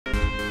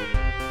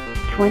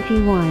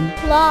21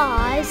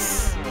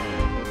 plus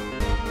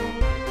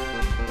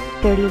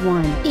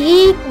 31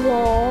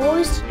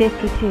 equals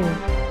 52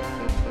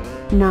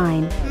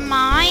 9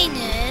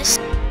 minus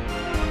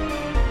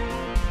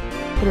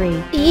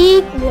 3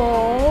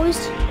 equals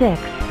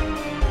 6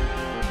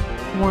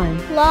 1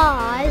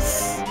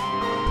 plus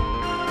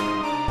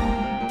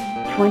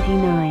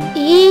 29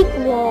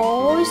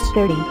 equals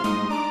 30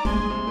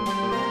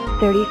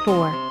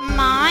 34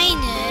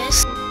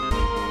 minus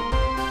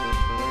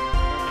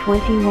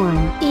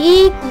 21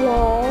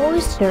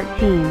 equals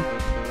 13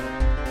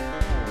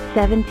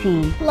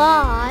 17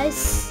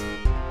 plus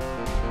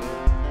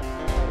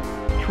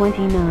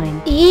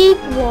 29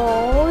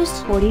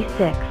 equals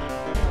 46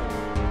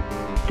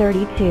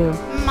 32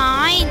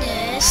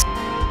 minus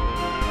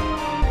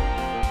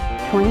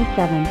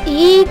 27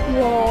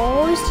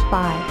 equals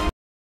 5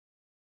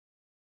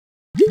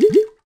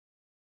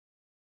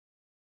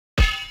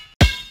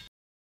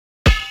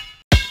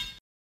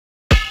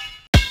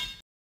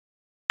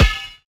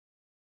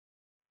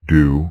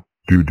 Do,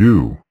 do,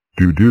 do,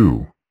 do,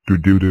 do, do,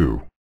 do,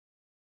 do.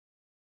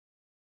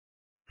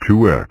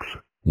 2x,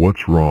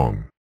 what's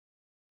wrong?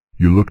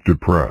 You look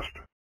depressed.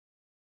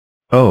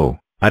 Oh,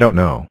 I don't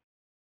know.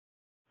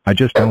 I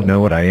just don't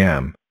know what I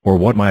am, or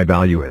what my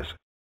value is.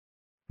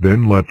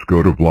 Then let's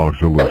go to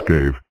Blockzilla's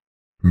cave.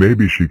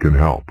 Maybe she can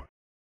help.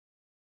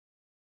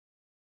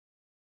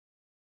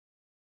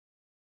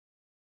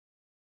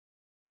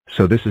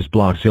 So this is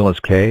Blockzilla's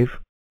cave?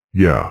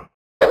 Yeah.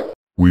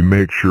 We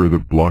make sure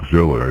that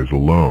Blockzilla is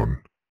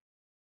alone.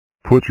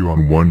 Put you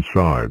on one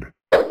side.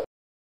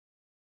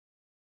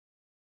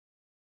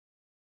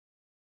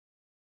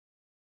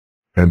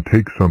 And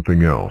take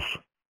something else.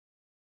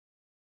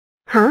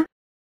 Huh?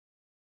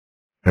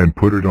 And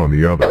put it on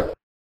the other.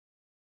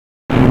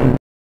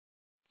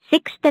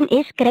 16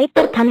 is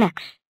greater than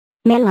x.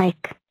 Me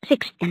like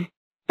 16.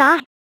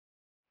 Ta.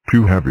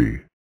 Too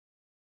heavy.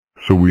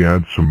 So we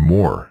add some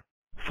more.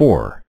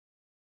 4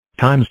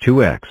 times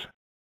 2x.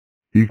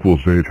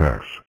 Equals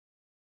 8x.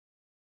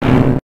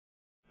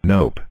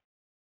 Nope.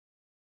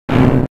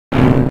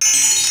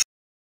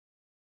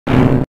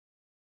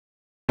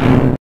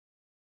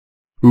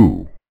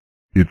 Ooh.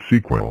 It's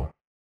equal.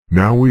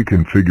 Now we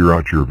can figure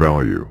out your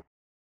value.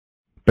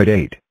 But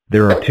 8,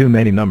 there are too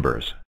many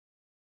numbers.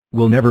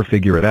 We'll never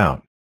figure it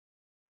out.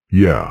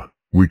 Yeah,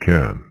 we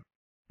can.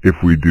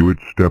 If we do it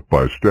step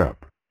by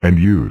step, and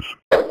use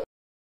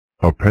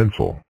a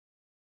pencil.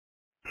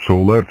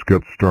 So let's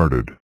get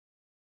started.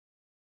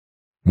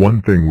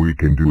 One thing we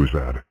can do is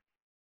add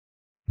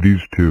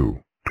these two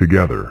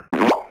together.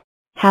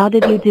 How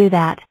did you do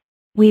that?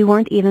 We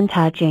weren't even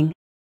touching.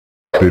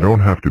 They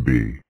don't have to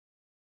be.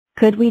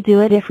 Could we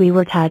do it if we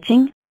were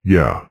touching?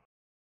 Yeah.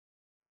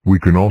 We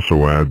can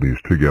also add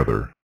these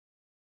together.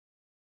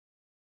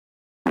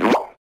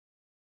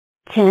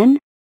 10?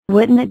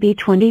 Wouldn't it be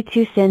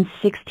 22 since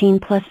 16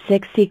 plus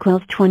 6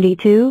 equals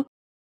 22?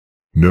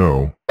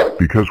 No,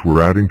 because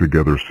we're adding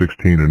together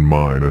 16 and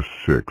minus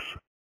 6.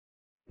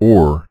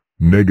 Or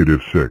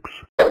negative 6.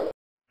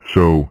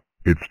 So,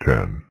 it's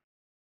 10.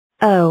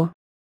 Oh.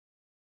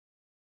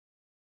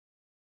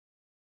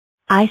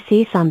 I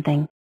see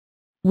something.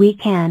 We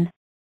can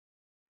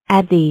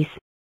add these.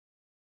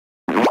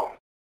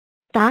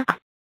 Ta.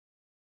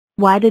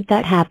 Why did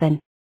that happen?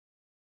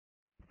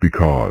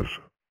 Because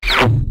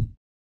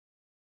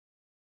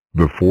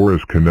the 4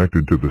 is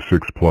connected to the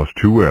 6 plus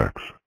 2x.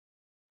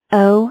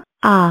 Oh,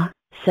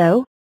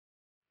 so?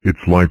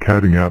 It's like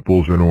adding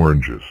apples and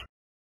oranges.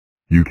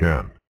 You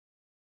can.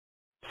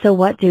 So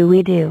what do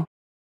we do?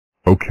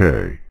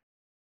 Okay.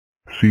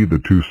 See the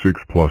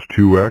 6 plus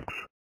 2x?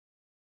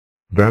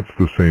 That's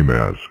the same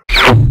as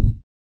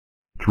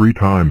 3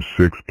 times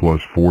 6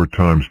 plus 4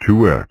 times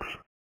 2x,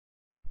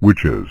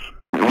 which is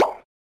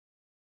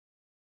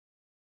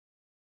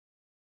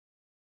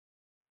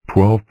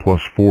 12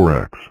 plus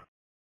 4x.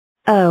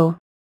 Oh.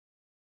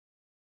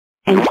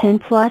 And 10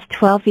 plus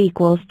 12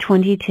 equals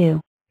 22.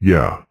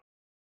 Yeah.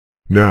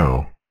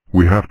 Now,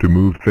 we have to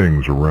move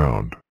things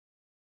around.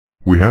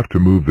 We have to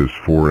move this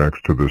 4x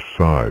to this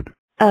side.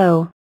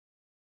 Oh.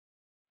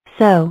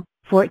 So,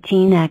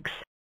 14x.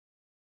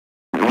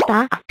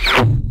 Ta.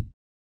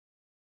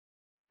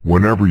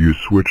 Whenever you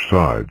switch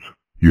sides,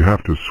 you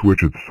have to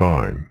switch its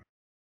sign.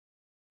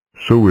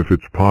 So if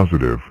it's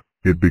positive,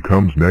 it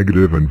becomes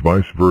negative and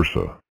vice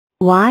versa.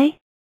 Why?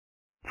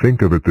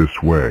 Think of it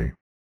this way.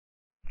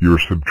 You're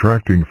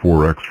subtracting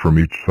 4x from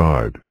each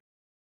side.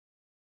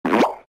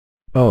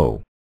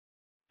 Oh.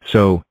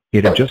 So,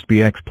 it'd just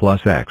be x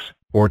plus x,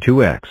 or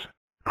 2x.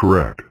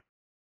 Correct.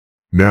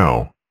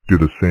 Now, do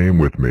the same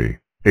with me.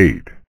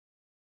 8.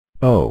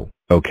 Oh,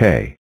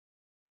 okay.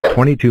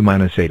 22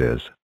 minus 8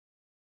 is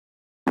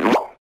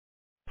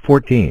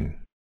 14.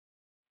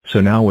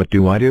 So now what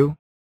do I do?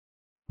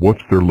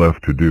 What's there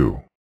left to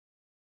do?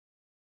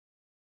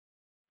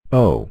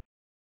 Oh.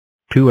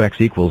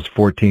 2x equals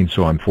 14,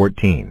 so I'm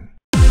 14.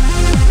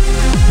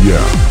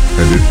 Yeah,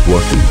 and it's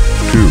lucky,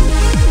 too.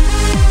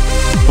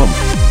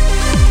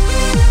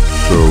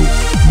 So,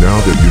 now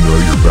that you know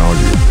your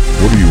value,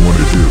 what do you want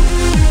to do?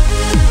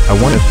 I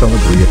want to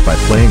celebrate it by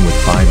playing with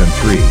 5 and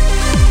 3.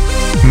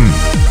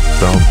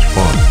 Sounds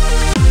fun.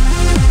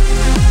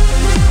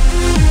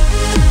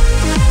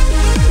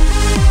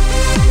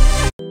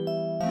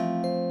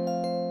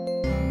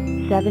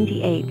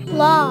 $78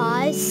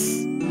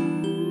 plus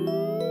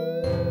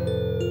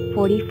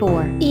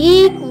 44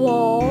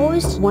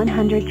 equals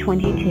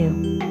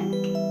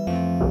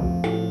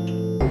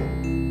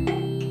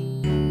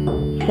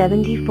 $122.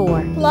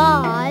 74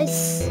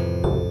 plus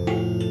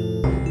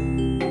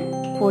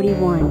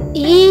 41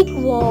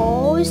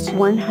 equals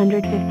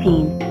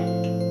 115.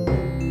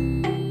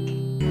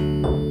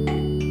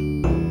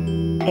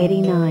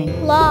 89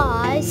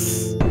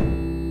 plus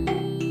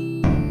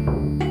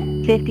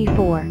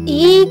 54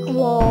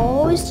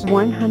 equals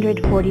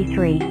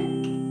 143.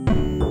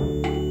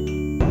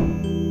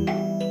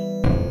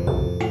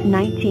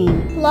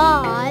 19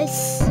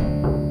 plus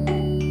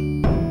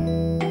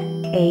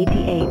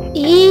 88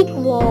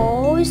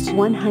 equals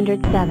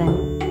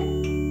 107.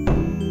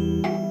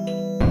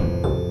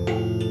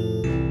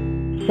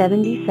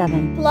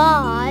 77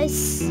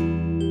 plus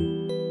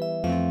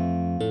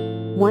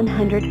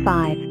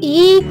 105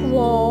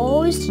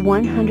 equals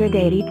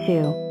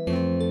 182.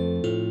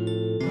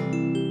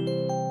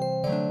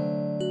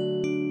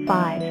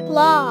 5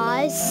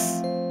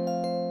 plus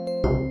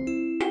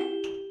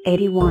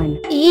 81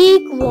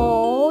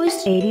 equals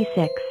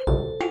 86.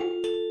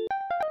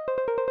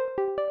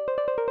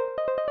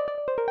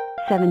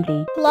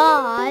 70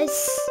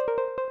 plus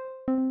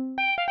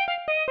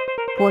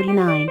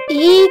 49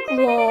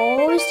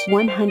 equals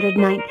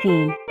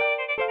 119.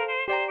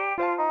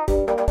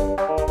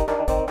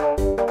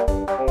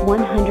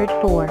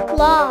 104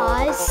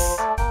 plus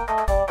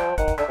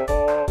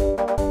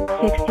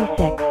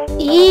 66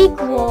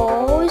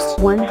 equals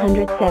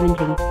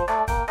 170.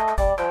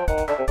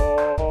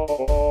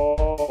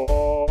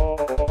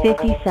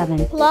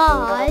 57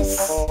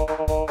 plus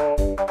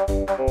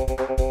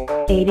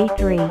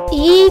 83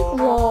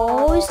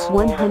 equals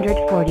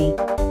 140.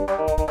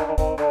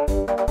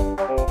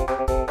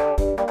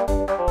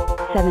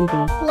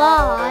 70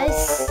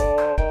 plus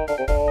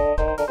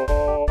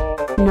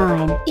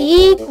 9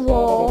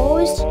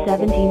 equals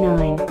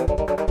 79.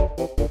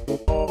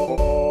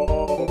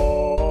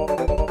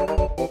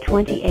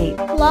 28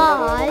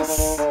 plus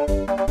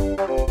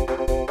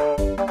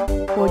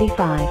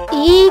 45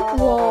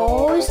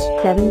 equals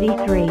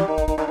 73.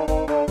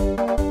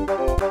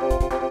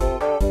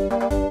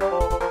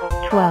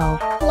 12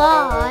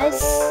 plus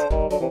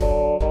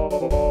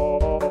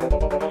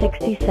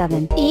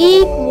 67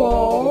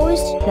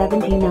 equals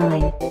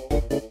 79.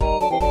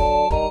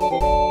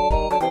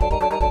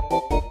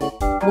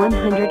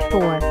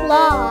 104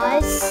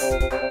 plus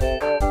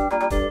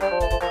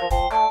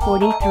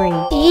 43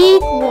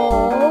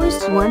 equals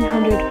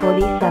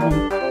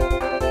 147.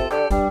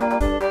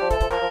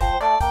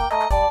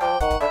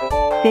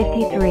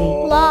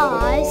 53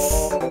 plus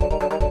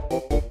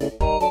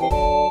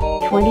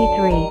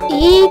 23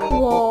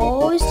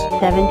 equals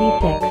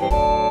 76.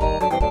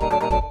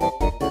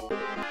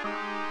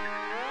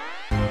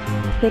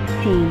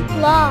 16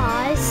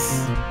 plus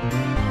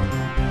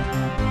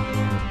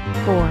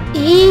 4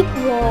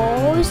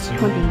 equals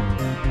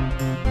 20.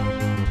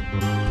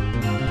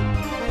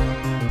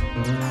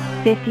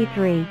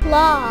 53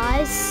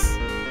 plus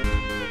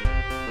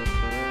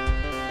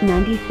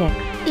 96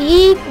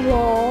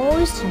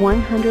 equals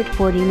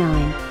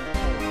 149.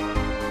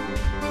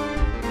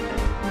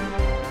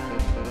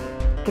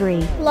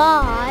 3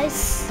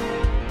 plus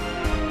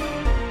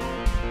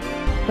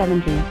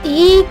 70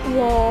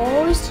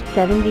 equals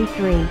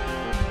 73.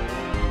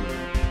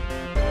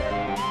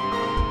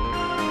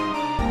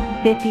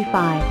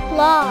 55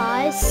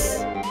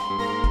 plus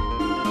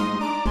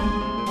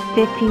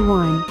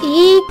 51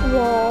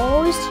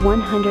 equals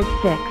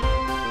 106.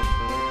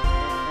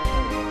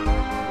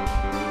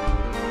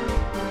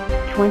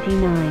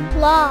 29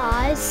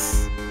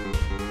 plus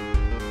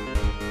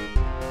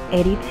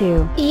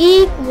 82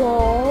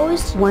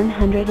 equals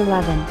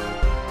 111.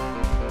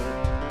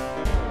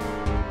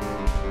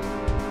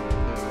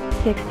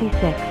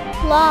 66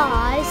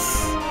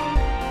 plus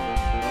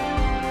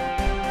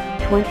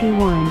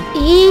 21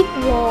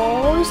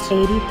 equals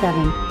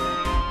 87.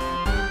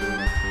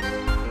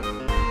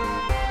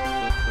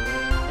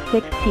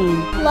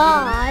 16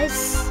 plus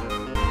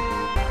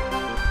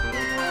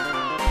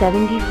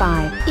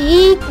 75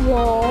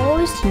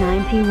 equals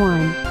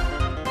 91.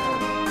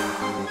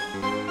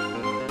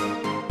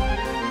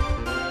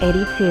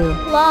 82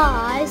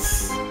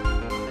 plus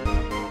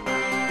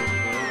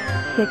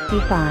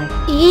 65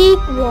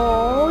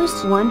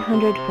 equals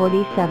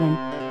 147.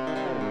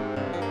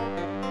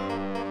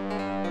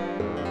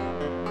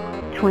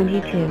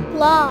 22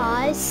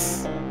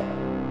 plus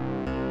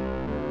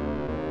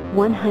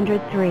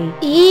 103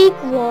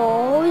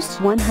 equals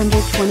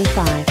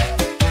 125.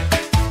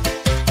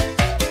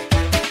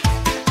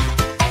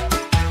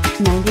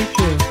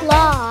 92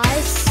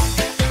 plus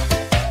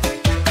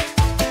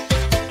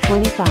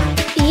 25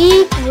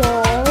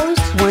 equals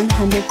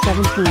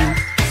 117.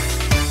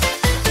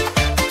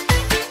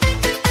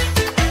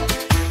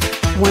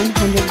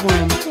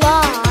 101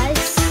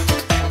 plus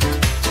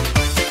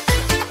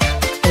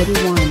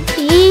 81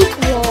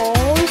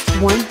 equals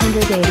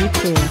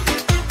 182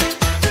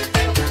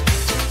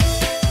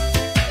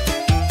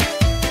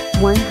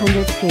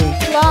 102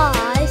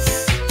 plus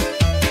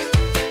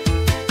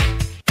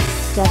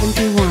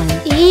 71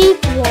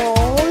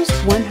 equals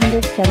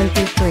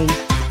 173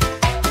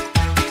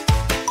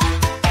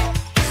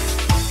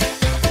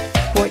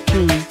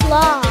 14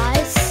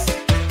 plus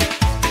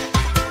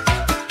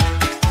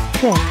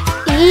 6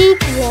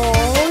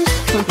 equals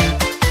 20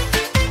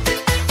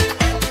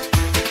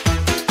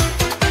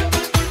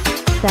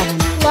 7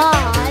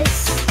 plus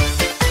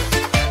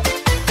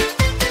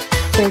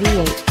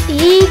 38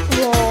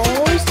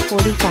 equals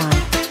 45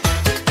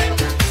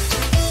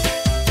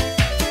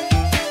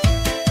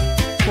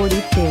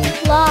 42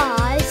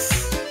 plus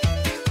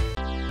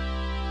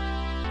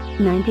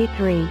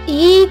 93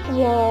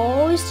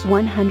 equals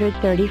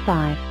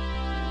 135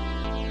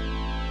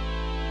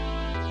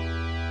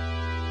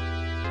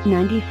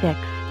 96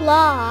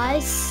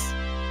 plus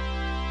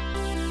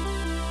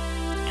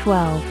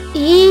 12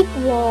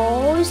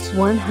 equals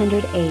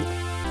 108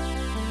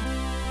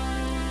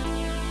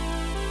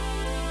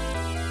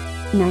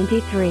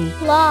 93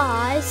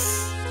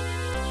 plus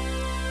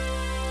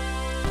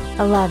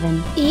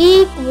 11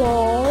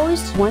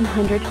 equals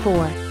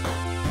 104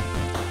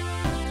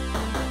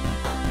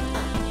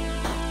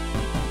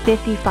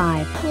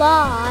 55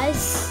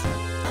 plus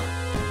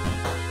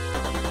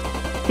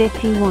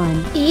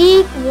 51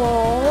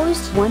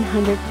 equals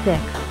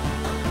 106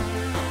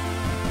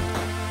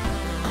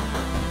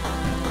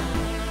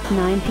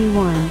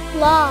 91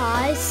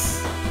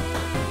 plus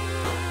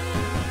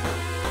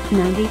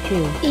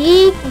 92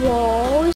 equals